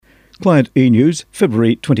Client eNews,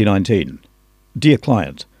 February 2019. Dear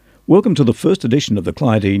Client, welcome to the first edition of the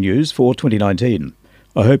Client eNews for 2019.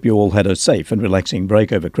 I hope you all had a safe and relaxing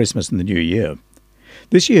break over Christmas and the New Year.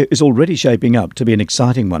 This year is already shaping up to be an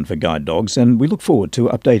exciting one for guide dogs, and we look forward to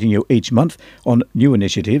updating you each month on new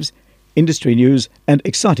initiatives, industry news and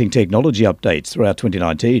exciting technology updates throughout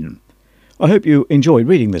 2019. I hope you enjoy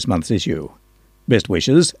reading this month's issue. Best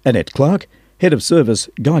wishes, Annette Clarke, Head of Service,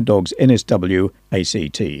 Guide Dogs NSW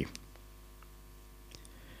ACT.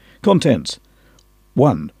 Contents.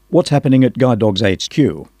 1. What's happening at Guide Dogs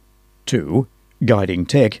HQ? 2. Guiding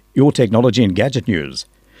Tech, your technology and gadget news.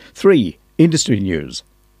 3. Industry news.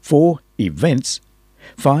 4. Events.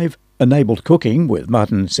 5. Enabled cooking with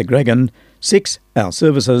Martin Segregan. 6. Our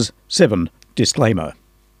services. 7. Disclaimer.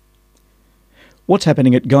 What's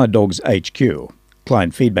happening at Guide Dogs HQ?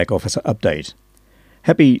 Client Feedback Officer update.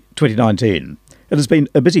 Happy 2019. It has been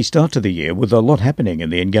a busy start to the year with a lot happening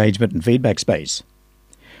in the engagement and feedback space.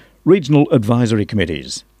 Regional Advisory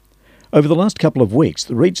Committees. Over the last couple of weeks,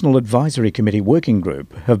 the Regional Advisory Committee Working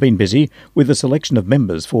Group have been busy with the selection of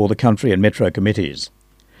members for the country and metro committees.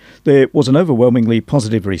 There was an overwhelmingly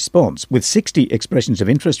positive response, with 60 expressions of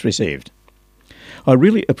interest received. I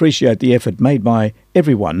really appreciate the effort made by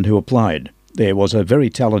everyone who applied. There was a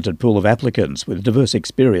very talented pool of applicants with diverse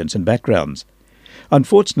experience and backgrounds.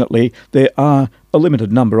 Unfortunately, there are a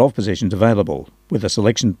limited number of positions available, with the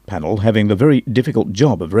selection panel having the very difficult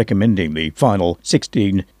job of recommending the final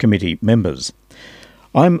 16 committee members.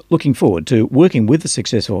 I'm looking forward to working with the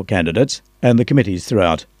successful candidates and the committees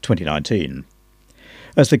throughout 2019.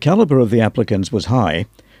 As the calibre of the applicants was high,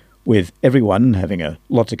 with everyone having a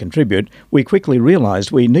lot to contribute, we quickly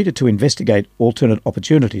realised we needed to investigate alternate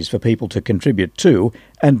opportunities for people to contribute to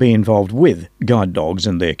and be involved with guide dogs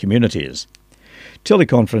and their communities.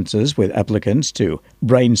 Teleconferences with applicants to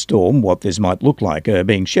brainstorm what this might look like are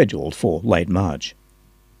being scheduled for late March.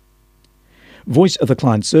 Voice of the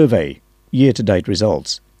Client Survey, year-to-date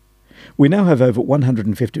results. We now have over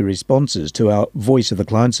 150 responses to our Voice of the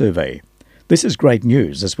Client Survey. This is great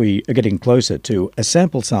news as we are getting closer to a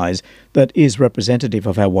sample size that is representative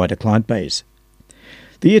of our wider client base.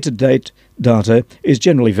 The year-to-date data is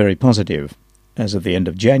generally very positive. As of the end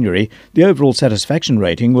of January, the overall satisfaction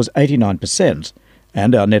rating was 89%,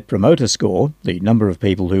 and our Net Promoter Score, the number of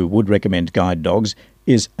people who would recommend guide dogs,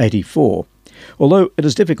 is 84. Although it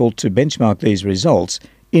is difficult to benchmark these results,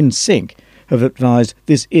 InSync have advised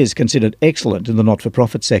this is considered excellent in the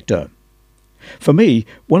not-for-profit sector. For me,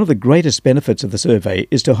 one of the greatest benefits of the survey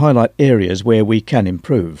is to highlight areas where we can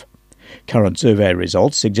improve. Current survey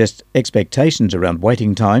results suggest expectations around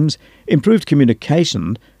waiting times, improved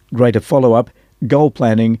communication, greater follow-up, goal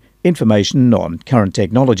planning, information on current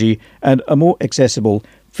technology, and a more accessible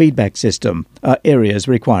feedback system are areas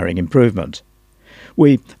requiring improvement.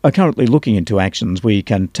 We are currently looking into actions we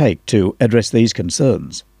can take to address these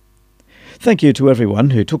concerns. Thank you to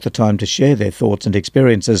everyone who took the time to share their thoughts and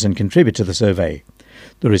experiences and contribute to the survey.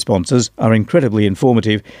 The responses are incredibly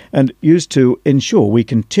informative and used to ensure we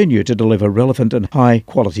continue to deliver relevant and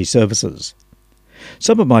high-quality services.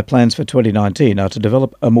 Some of my plans for 2019 are to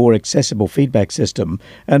develop a more accessible feedback system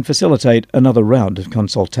and facilitate another round of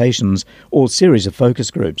consultations or series of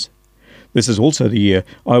focus groups. This is also the year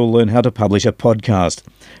I will learn how to publish a podcast.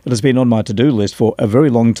 It has been on my to-do list for a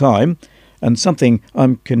very long time and something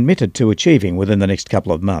I'm committed to achieving within the next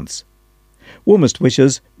couple of months. Warmest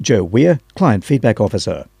wishes, Joe Weir, Client Feedback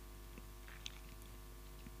Officer.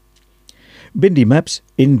 Bindi Maps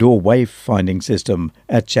Indoor Wayfinding System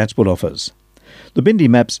at Chatswood Office. The Bindi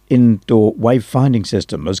Maps indoor wayfinding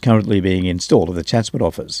system is currently being installed at the Chatswood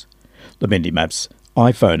office. The Bindi Maps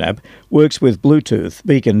iPhone app works with Bluetooth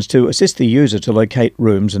beacons to assist the user to locate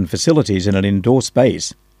rooms and facilities in an indoor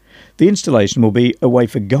space. The installation will be a way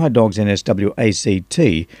for Guide Dogs NSW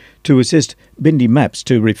ACT to assist Bindi Maps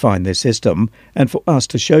to refine their system and for us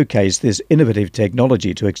to showcase this innovative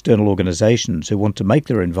technology to external organisations who want to make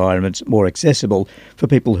their environments more accessible for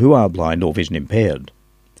people who are blind or vision impaired.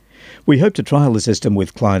 We hope to trial the system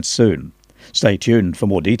with clients soon. Stay tuned for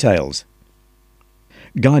more details.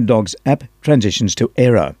 Guide Dogs app transitions to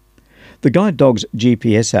Era. The Guide Dogs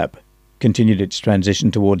GPS app continued its transition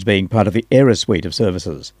towards being part of the Era suite of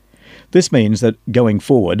services. This means that, going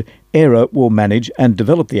forward, Era will manage and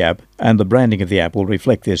develop the app, and the branding of the app will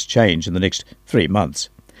reflect this change in the next 3 months.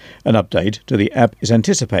 An update to the app is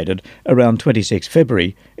anticipated around 26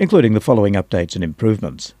 February, including the following updates and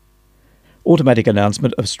improvements. Automatic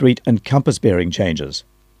announcement of street and compass bearing changes.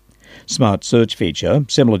 Smart search feature,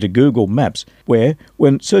 similar to Google Maps, where,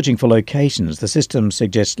 when searching for locations, the system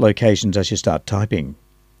suggests locations as you start typing.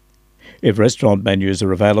 If restaurant menus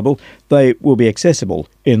are available, they will be accessible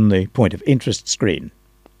in the point of interest screen.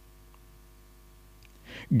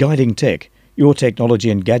 Guiding Tech, your technology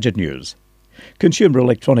and gadget news. Consumer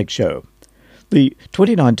Electronics Show. The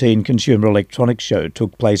 2019 Consumer Electronics Show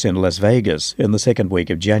took place in Las Vegas in the second week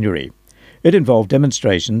of January. It involved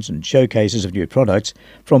demonstrations and showcases of new products,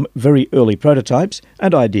 from very early prototypes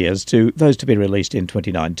and ideas to those to be released in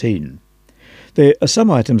 2019. There are some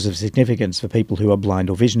items of significance for people who are blind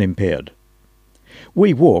or vision impaired.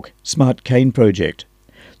 We Walk Smart Cane Project,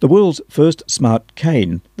 the world's first smart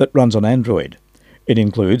cane that runs on Android. It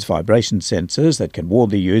includes vibration sensors that can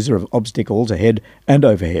warn the user of obstacles ahead and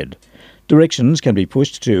overhead. Directions can be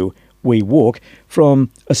pushed to We Walk from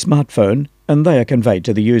a smartphone, and they are conveyed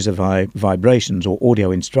to the user via vibrations or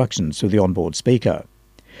audio instructions through the onboard speaker.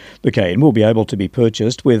 The cane will be able to be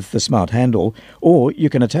purchased with the smart handle, or you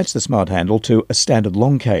can attach the smart handle to a standard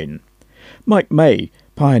long cane. Mike May,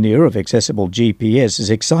 pioneer of accessible GPS, is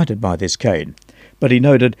excited by this cane, but he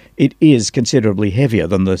noted it is considerably heavier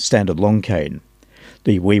than the standard long cane.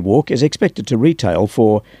 The We Walk is expected to retail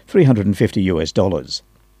for $350.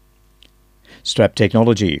 Strap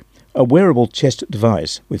Technology, a wearable chest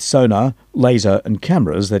device with sonar, laser and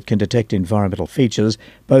cameras that can detect environmental features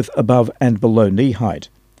both above and below knee height.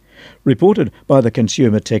 Reported by the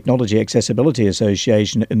Consumer Technology Accessibility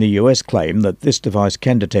Association in the US claim that this device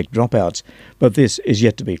can detect dropouts, but this is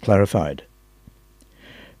yet to be clarified.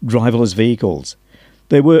 Driverless vehicles.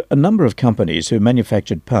 There were a number of companies who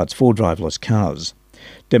manufactured parts for driverless cars.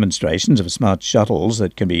 Demonstrations of smart shuttles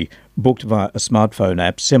that can be booked via a smartphone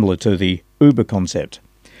app similar to the Uber concept.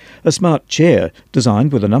 A smart chair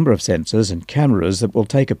designed with a number of sensors and cameras that will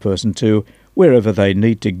take a person to wherever they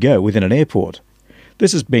need to go within an airport.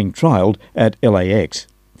 This is being trialled at LAX.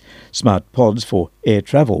 Smart pods for air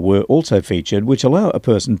travel were also featured, which allow a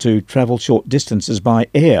person to travel short distances by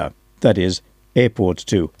air, that is, airport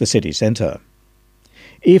to the city centre.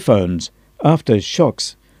 Earphones.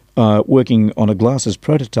 Aftershocks are working on a glasses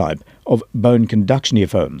prototype of bone conduction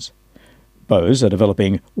earphones. Bose are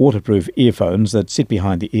developing waterproof earphones that sit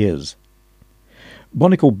behind the ears.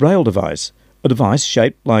 Bonical Braille device, a device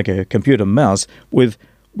shaped like a computer mouse with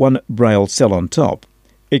one Braille cell on top.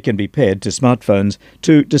 It can be paired to smartphones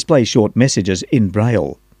to display short messages in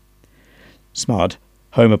Braille. Smart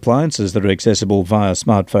home appliances that are accessible via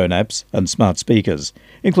smartphone apps and smart speakers,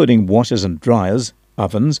 including washers and dryers,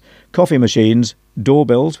 ovens, coffee machines,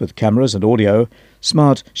 doorbells with cameras and audio,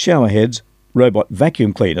 smart shower heads, robot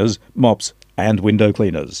vacuum cleaners, mops and window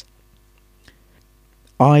cleaners.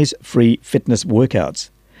 Eyes Free Fitness Workouts.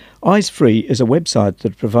 Eyes Free is a website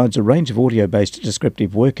that provides a range of audio-based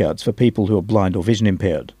descriptive workouts for people who are blind or vision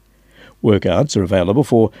impaired. Workouts are available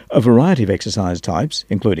for a variety of exercise types,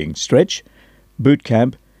 including stretch, boot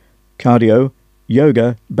camp, cardio,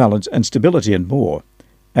 yoga, balance and stability and more.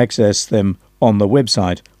 Access them on the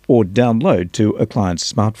website or download to a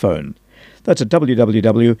client's smartphone. That's at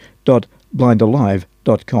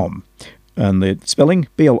www.blindalive.com. And the spelling,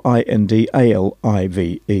 BLINDALIVE.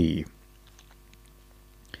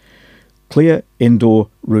 Clear Indoor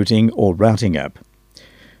Routing or Routing App.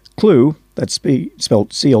 Clue, that's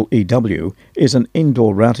spelled CLEW, is an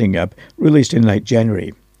indoor routing app released in late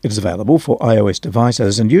January. It is available for iOS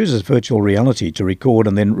devices and uses virtual reality to record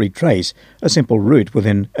and then retrace a simple route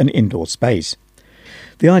within an indoor space.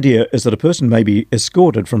 The idea is that a person may be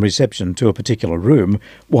escorted from reception to a particular room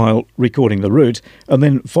while recording the route, and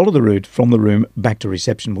then follow the route from the room back to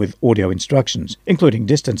reception with audio instructions, including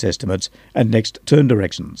distance estimates and next turn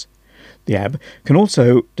directions. The app can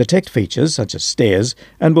also detect features such as stairs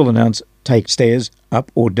and will announce take stairs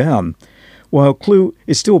up or down. While Clue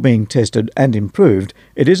is still being tested and improved,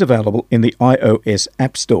 it is available in the iOS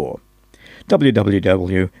App Store.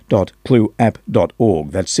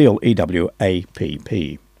 www.clueapp.org. That's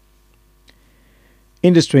CLEWAPP.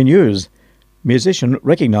 Industry news. Musician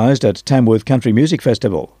recognised at Tamworth Country Music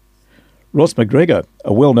Festival. Ross McGregor,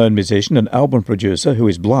 a well-known musician and album producer who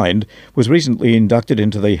is blind, was recently inducted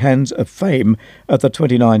into the Hands of Fame at the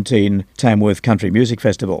 2019 Tamworth Country Music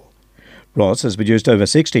Festival. Ross has produced over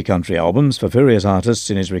 60 country albums for various artists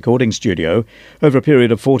in his recording studio over a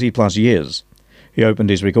period of 40-plus years. He opened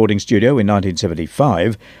his recording studio in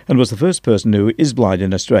 1975 and was the first person who is blind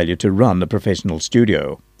in Australia to run a professional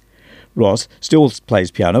studio. Ross still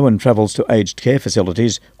plays piano and travels to aged care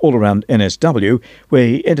facilities all around NSW, where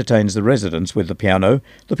he entertains the residents with the piano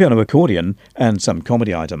accordion and some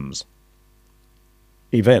comedy items.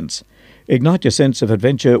 Events. Ignite your sense of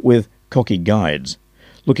adventure with Cocky Guides.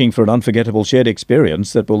 Looking for an unforgettable shared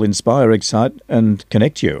experience that will inspire, excite and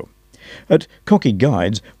connect you? At Clarke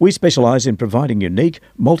Guides, we specialise in providing unique,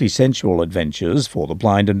 multi-sensual adventures for the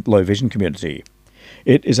blind and low vision community.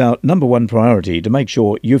 It is our number one priority to make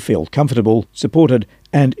sure you feel comfortable, supported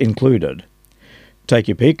and included. Take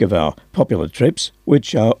your pick of our popular trips,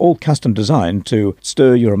 which are all custom designed to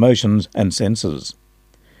stir your emotions and senses.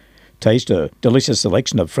 Taste a delicious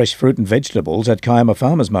selection of fresh fruit and vegetables at Kiama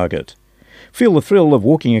Farmers Market. Feel the thrill of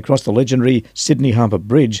walking across the legendary Sydney Harbour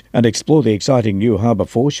Bridge and explore the exciting new harbour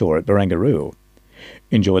foreshore at Barangaroo.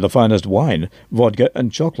 Enjoy the finest wine, vodka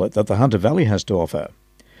and chocolate that the Hunter Valley has to offer.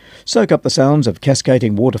 Soak up the sounds of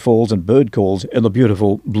cascading waterfalls and bird calls in the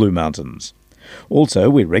beautiful Blue Mountains. Also,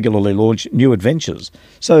 we regularly launch new adventures,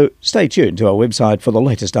 so stay tuned to our website for the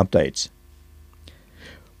latest updates.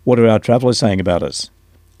 What are our travellers saying about us?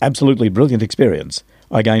 Absolutely brilliant experience.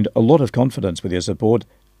 I gained a lot of confidence with your support,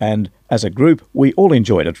 and as a group, we all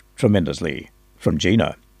enjoyed it tremendously. From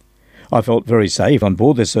Gina. I felt very safe on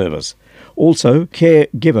board this service. Also, care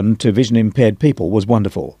given to vision-impaired people was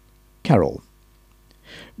wonderful. Carol.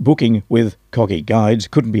 Booking with Clarke Guides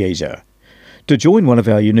couldn't be easier. To join one of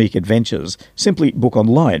our unique adventures, simply book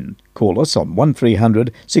online. Call us on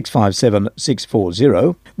 1300 657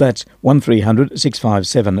 640, that's 1300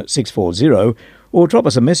 657 640, or drop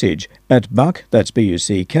us a message at buck, that's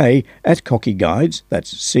B-U-C-K, at Clarke Guides,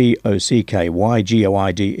 that's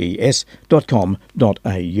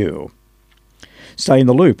COCKYGOIDES.com.au. Stay in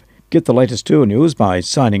the loop. Get the latest tour news by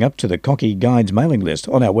signing up to the Clarke Guides mailing list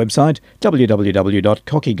on our website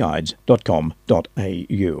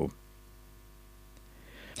www.clarkeguides.com.au.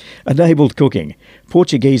 Enabled cooking,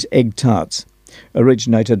 Portuguese egg tarts,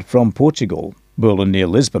 originated from Portugal, Berlin near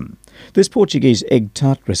Lisbon. This Portuguese egg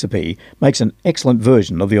tart recipe makes an excellent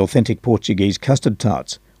version of the authentic Portuguese custard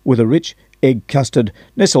tarts, with a rich egg custard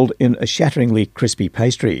nestled in a shatteringly crispy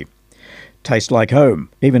pastry. Tastes like home,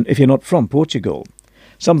 even if you're not from Portugal.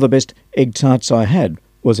 Some of the best egg tarts I had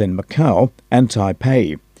was in Macau and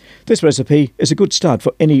Taipei. This recipe is a good start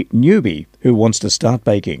for any newbie who wants to start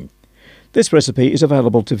baking. This recipe is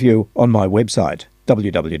available to view on my website,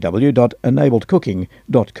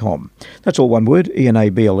 www.enabledcooking.com. That's all one word,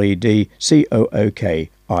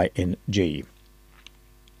 ENABLEDCOOKING.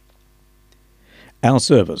 Our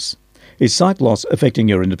service. Is sight loss affecting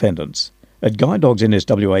your independence? At Guide Dogs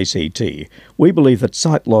NSWACT, we believe that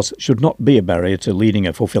sight loss should not be a barrier to leading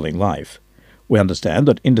a fulfilling life. We understand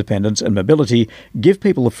that independence and mobility give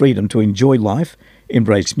people the freedom to enjoy life,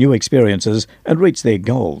 embrace new experiences, and reach their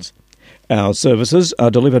goals. Our services are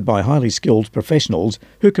delivered by highly skilled professionals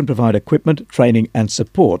who can provide equipment, training and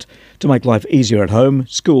support to make life easier at home,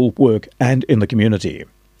 school, work and in the community.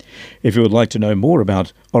 If you would like to know more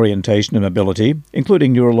about orientation and mobility,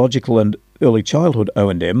 including neurological and early childhood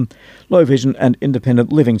O&M, low vision and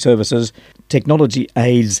independent living services, technology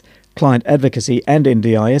aids, client advocacy and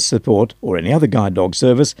NDIS support, or any other guide dog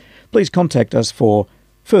service, please contact us for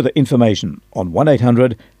further information on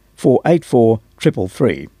 1800 484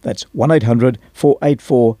 333. That's 1800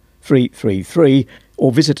 484 333,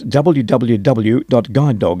 or visit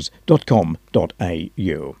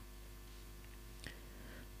www.guidedogs.com.au.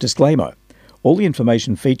 Disclaimer. All the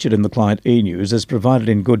information featured in the client eNews is provided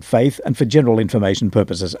in good faith and for general information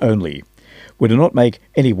purposes only. We do not make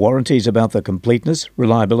any warranties about the completeness,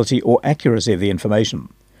 reliability or accuracy of the information.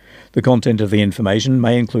 The content of the information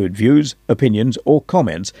may include views, opinions or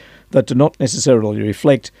comments that do not necessarily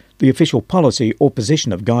reflect the official policy or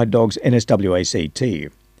position of Guide Dogs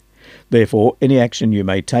NSWACT. Therefore, any action you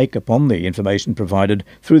may take upon the information provided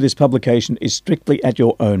through this publication is strictly at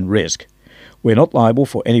your own risk. We are not liable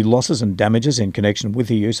for any losses and damages in connection with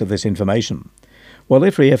the use of this information. While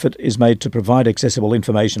every effort is made to provide accessible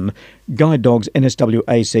information, Guide Dogs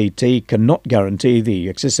NSWACT cannot guarantee the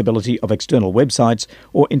accessibility of external websites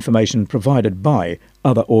or information provided by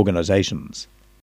other organisations.